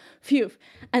dead. Phew.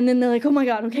 And then they're like, oh my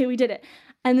God, okay, we did it.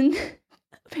 And then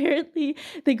apparently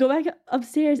they go back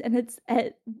upstairs, and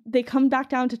they come back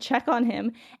down to check on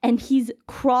him, and he's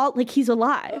he's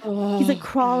alive. Oh, he's like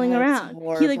crawling around.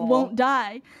 Horrible. He like won't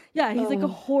die. Yeah, he's like a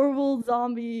horrible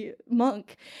zombie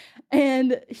monk.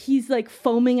 And he's like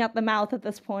foaming at the mouth at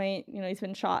this point. He's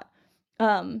been shot.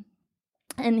 And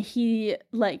he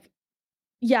like,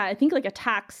 yeah, I think like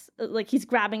attacks, like he's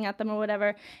grabbing at them or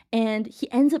whatever. And he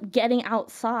ends up getting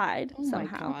outside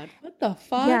somehow. My God. What the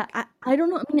fuck? Yeah, I don't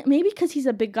know. I mean, maybe because he's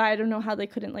a big guy, I don't know how they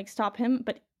couldn't like stop him,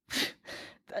 but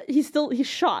he's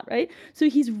shot, right? So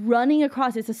he's running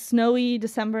across, it's a snowy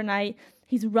December night.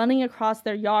 He's running across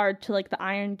their yard to like the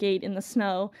iron gate in the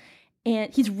snow.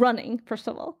 And he's running, first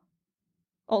of all.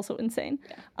 Also insane.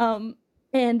 Yeah.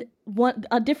 And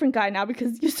a different guy now,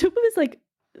 because Yusupov is like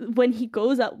when he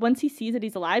goes up, once he sees that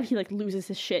he's alive, he like loses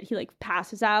his shit. He like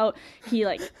passes out. He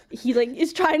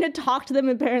is trying to talk to them.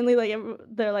 Apparently, like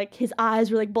they're like his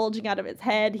eyes were like bulging out of his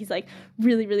head. He's like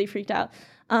really, really freaked out,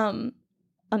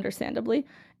 understandably.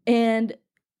 And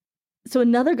so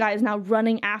another guy is now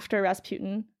running after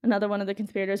Rasputin, another one of the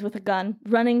conspirators with a gun,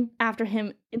 running after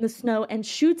him in the snow and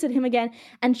shoots at him again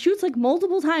and shoots like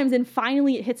multiple times. And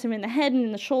finally it hits him in the head and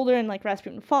in the shoulder and like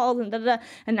Rasputin falls and and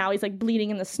now he's like bleeding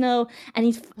in the snow and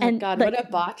he's God, like, what a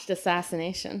botched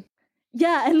assassination.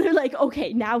 Yeah, and they're like,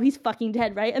 okay, now he's fucking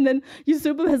dead, right? And then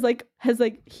Yusupov has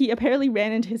he apparently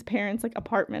ran into his parents' like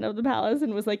apartment of the palace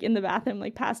and was like in the bathroom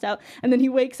like passed out, and then he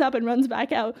wakes up and runs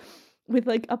back out with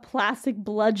like a plastic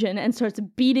bludgeon and starts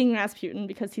beating Rasputin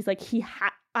because he's like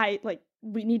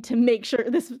we need to make sure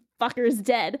this fucker is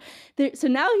dead. So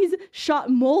now he's shot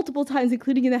multiple times,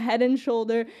 including in the head and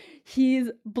shoulder. He's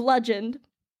bludgeoned.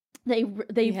 They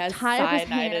tie up his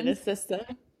hands. In his system.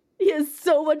 He has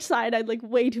so much cyanide, like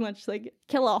way too much, like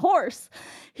kill a horse.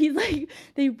 He's like,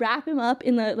 they wrap him up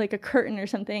in a curtain or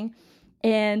something,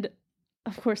 and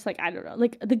of course, like, I don't know,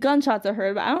 like the gunshots are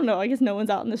heard, but I don't know. I guess no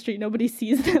one's out in the street. Nobody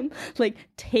sees them like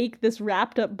take this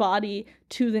wrapped up body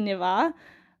to the Neva,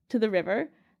 to the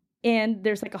river, and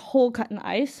there's like a hole cut in the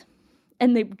ice,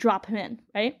 and they drop him in,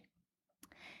 right?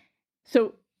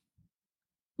 So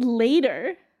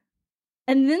later,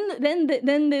 and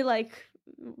then they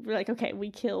we're like, okay,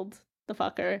 we killed the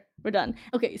fucker, we're done.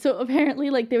 Okay, so apparently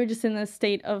like they were just in a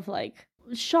state of like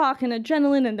shock and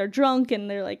adrenaline, and they're drunk, and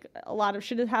they're like, a lot of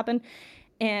shit has happened,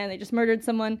 and they just murdered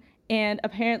someone. And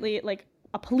apparently like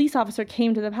a police officer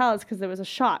came to the palace because there was a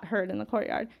shot heard in the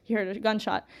courtyard. He heard a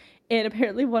gunshot, and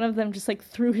apparently one of them just like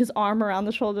threw his arm around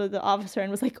the shoulder of the officer and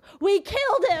was like, we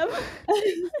killed him.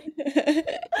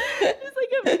 Just like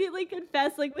immediately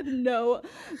confessed, like with no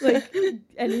like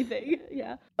anything.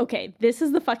 Yeah. Okay, this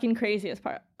is the fucking craziest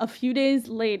part. A few days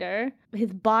later,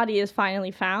 his body is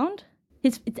finally found.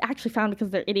 It's actually found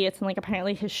because they're idiots, and like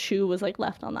apparently his shoe was like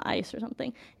left on the ice or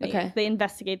something. Okay. They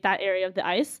investigate that area of the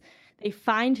ice. They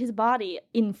find his body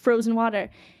in frozen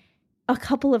water. A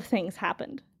couple of things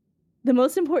happened. The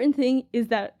most important thing is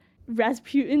that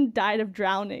Rasputin died of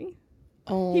drowning.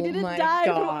 Oh, he didn't die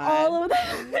God. from all of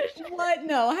that. What?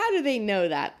 No. How do they know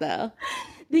that though?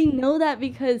 They know that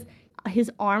because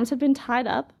his arms have been tied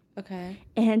up. Okay.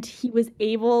 And he was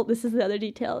able, this is the other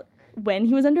detail, when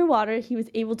he was underwater, he was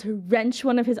able to wrench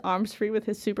one of his arms free with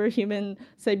his superhuman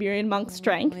Siberian monk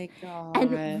strength,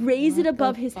 and raise it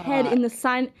above his head in the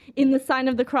sign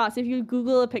of the cross. If you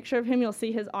Google a picture of him, you'll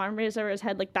see his arm raised over his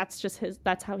head, like that's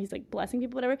how he's like blessing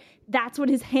people, whatever. That's what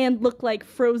his hand looked like,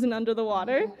 frozen under the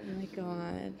water. Oh my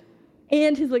God.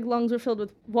 And his like lungs were filled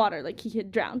with water, like he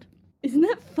had drowned. Isn't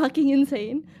that fucking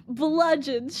insane?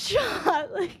 Bludgeoned,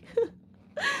 shot, like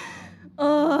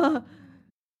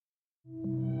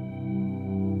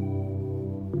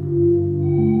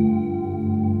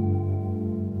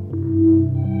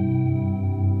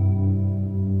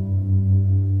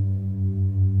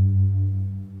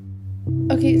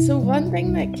Okay, so one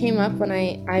thing that came up when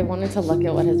I wanted to look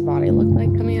at what his body looked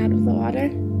like coming out of the water,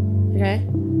 okay?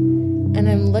 And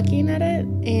I'm looking at it,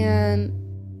 and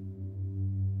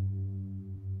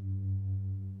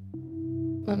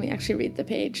let me actually read the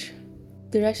page.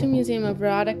 The Russian Museum of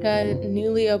Erotica,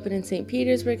 newly opened in St.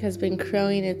 Petersburg, has been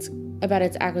crowing about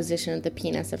its acquisition of the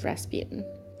penis of Rasputin.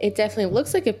 It definitely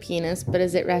looks like a penis, but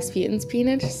is it Rasputin's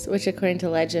penis, which according to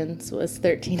legends was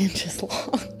 13 inches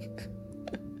long?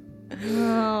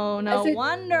 Oh, no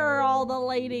wonder all the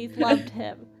ladies loved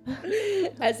him.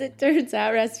 As it turns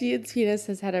out, Rasputin's penis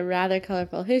has had a rather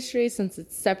colorful history since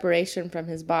its separation from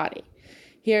his body.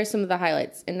 Here are some of the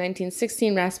highlights. In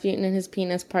 1916, Rasputin and his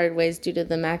penis parted ways due to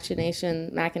the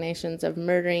machinations of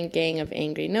murdering gang of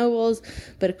angry nobles,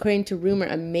 but according to rumor,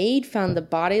 a maid found the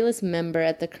bodiless member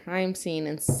at the crime scene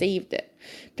and saved it.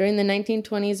 During the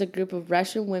 1920s, a group of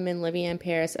Russian women living in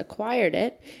Paris acquired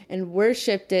it and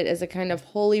worshipped it as a kind of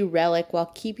holy relic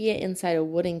while keeping it inside a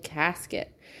wooden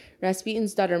casket.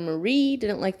 Rasputin's daughter Marie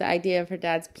didn't like the idea of her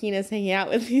dad's penis hanging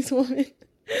out with these women.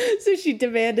 So she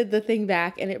demanded the thing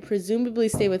back, and it presumably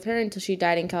stayed with her until she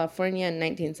died in California in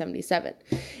 1977.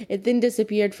 It then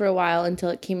disappeared for a while until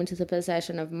it came into the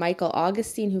possession of Michael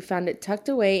Augustine, who found it tucked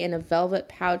away in a velvet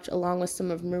pouch along with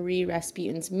some of Marie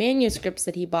Rasputin's manuscripts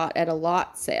that he bought at a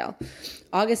lot sale.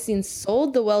 Augustine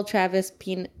sold the well-traveled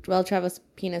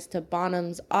penis to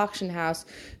Bonham's auction house,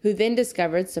 who then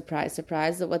discovered, surprise,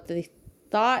 surprise, that what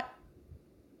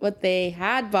they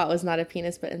had bought was not a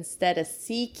penis, but instead a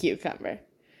sea cucumber.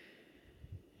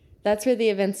 That's where the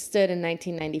event stood in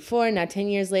 1994. Now, 10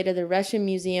 years later, the Russian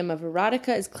Museum of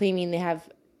Erotica is claiming they have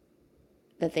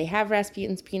that they have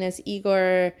Rasputin's penis.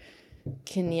 Igor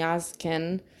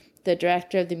Knyazkin, the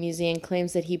director of the museum,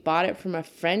 claims that he bought it from a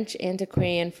French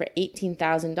antiquarian for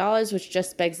 $18,000, which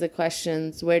just begs the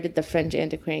questions, where did the French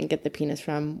antiquarian get the penis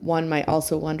from? One might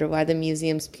also wonder why the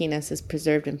museum's penis is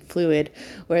preserved in fluid,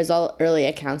 whereas all early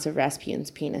accounts of Rasputin's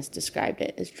penis described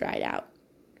it as dried out.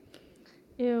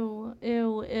 Ew.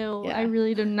 Yeah. I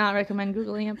really do not recommend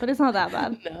Googling it, but it's not that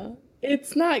bad. No,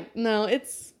 it's not. No,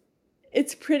 it's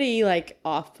pretty, like,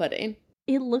 off-putting.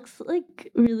 It looks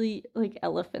like really, like,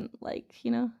 elephant-like,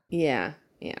 you know? Yeah.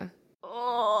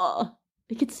 Oh,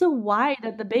 it gets so wide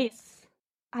at the base.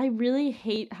 I really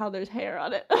hate how there's hair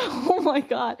on it. Oh my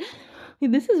god.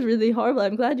 This is really horrible.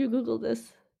 I'm glad you Googled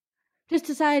this. Just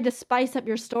decided to spice up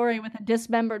your story with a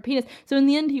dismembered penis. So in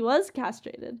the end, he was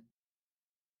castrated.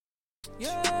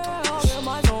 Yeah, I'm in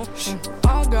my zone.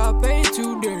 I got paid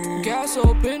today. Gas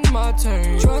up in my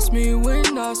tank. Trust me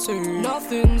when I say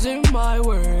nothing's in my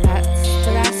way. That's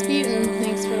the Rasputin.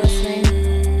 Thanks for listening.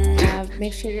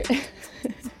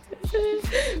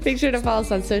 Make sure to follow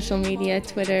us on social media,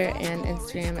 Twitter and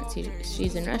Instagram at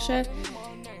She's in Russia.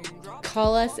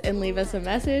 Call us and leave us a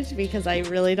message, because I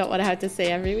really don't want to have to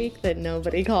say every week that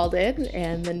nobody called in.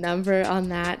 And the number on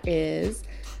that is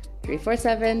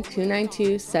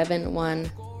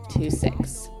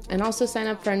 347-292-7126. And also sign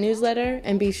up for our newsletter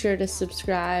and be sure to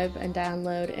subscribe and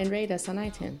download and rate us on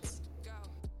iTunes.